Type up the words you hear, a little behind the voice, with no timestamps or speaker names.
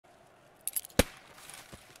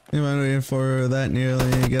Waiting for that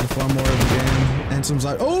nearly. Get far more of the game. And some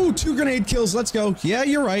side. Oh, 2 grenade kills. Let's go. Yeah,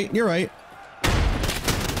 you're right. You're right.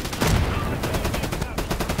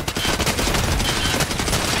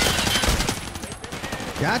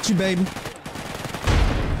 Got you, baby.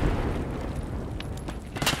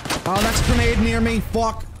 Oh, that's a grenade near me.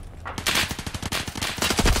 Fuck.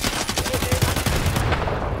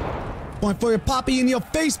 Point for your poppy in your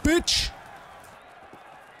face, bitch.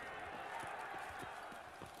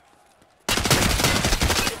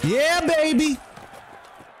 Yeah, baby.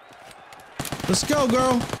 Let's go,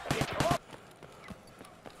 girl.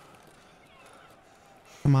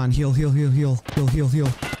 Come on, heal, heal, heal, heal, heal, heal, heal.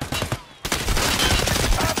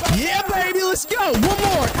 Yeah, baby, let's go. One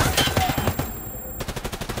more.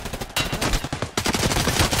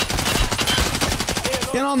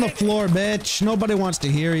 Get on the floor, bitch. Nobody wants to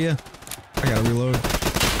hear you. I gotta reload.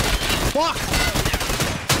 Fuck.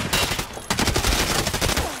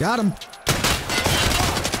 Got him.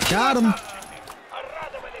 Got him.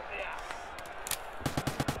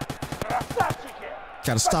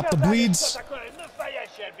 Gotta stop the bleeds.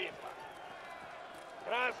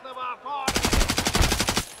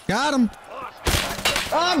 Got him.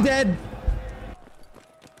 Oh, I'm dead.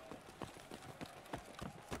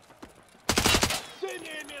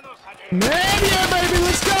 Man, yeah, baby,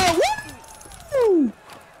 let's go. Woo!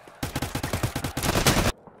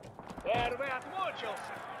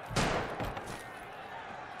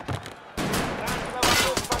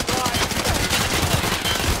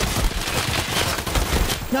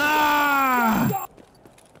 Ah!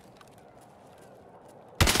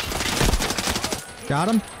 Got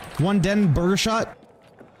him. 1 den burger shot.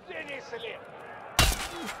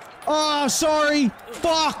 Oh, sorry.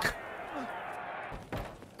 Fuck.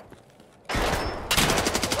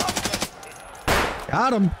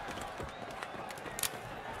 Got him.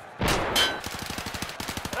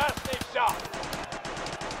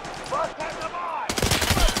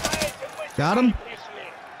 Got him.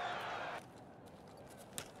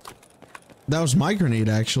 That was my grenade,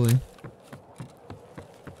 actually.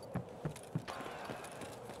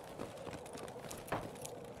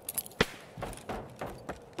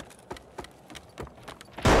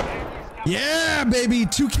 Yeah, baby,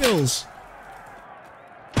 2 kills.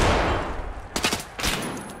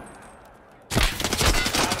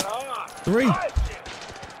 Three.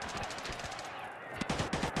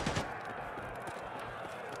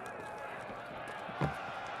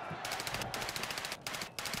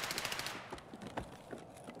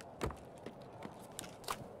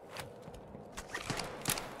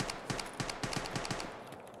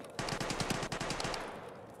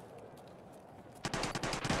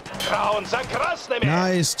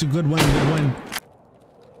 Nice, to good win, good win.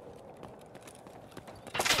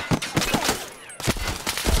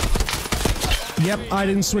 Yep, I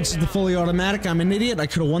didn't switch to the fully automatic. I'm an idiot. I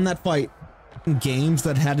could have won that fight. Games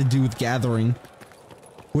that had to do with gathering.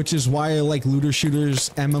 Which is why I like looter shooters,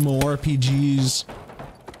 MMORPGs.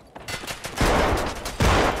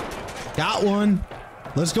 Got one.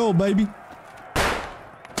 Let's go, baby.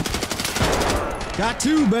 Got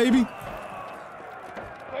 2, baby.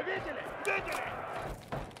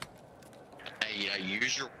 Hey,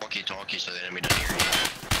 use your walkie-talkie so the enemy doesn't hear you.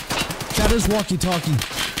 That is walkie-talkie.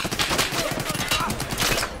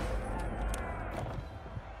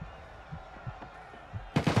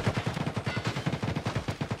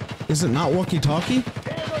 Is it not walkie-talkie? Did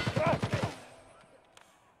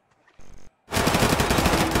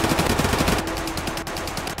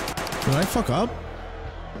I fuck up?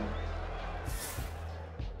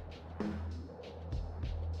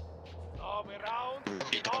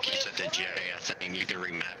 Walkie-talkie's at the J, I think you can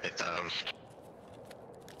remap it though.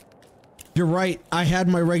 You're right. I had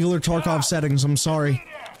my regular Tarkov settings. I'm sorry.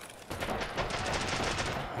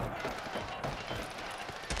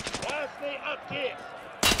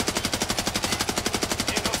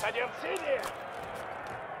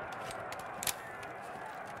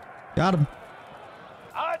 Got him.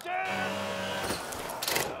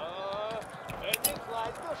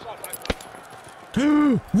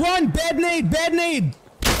 Run! Bad nade! Bad nade!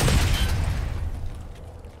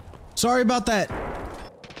 Sorry about that.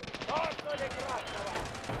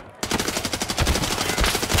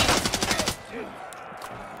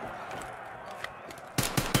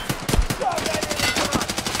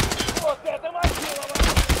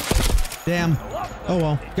 Damn. Oh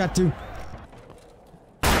well. Got 2.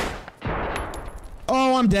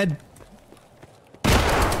 Oh, I'm dead.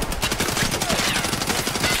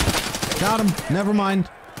 Got him. Never mind.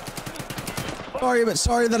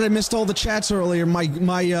 Sorry that I missed all the chats earlier. My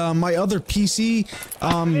other PC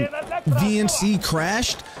VNC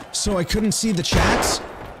crashed, so I couldn't see the chats.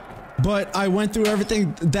 But I went through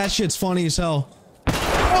everything. That shit's funny as hell.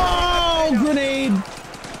 Oh, grenade!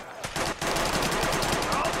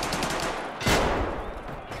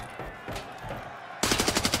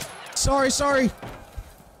 Sorry.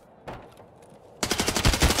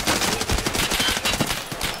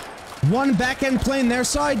 One back end plane their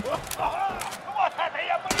side.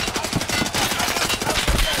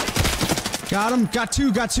 Got him. Got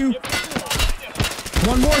two.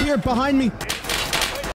 One more here behind me.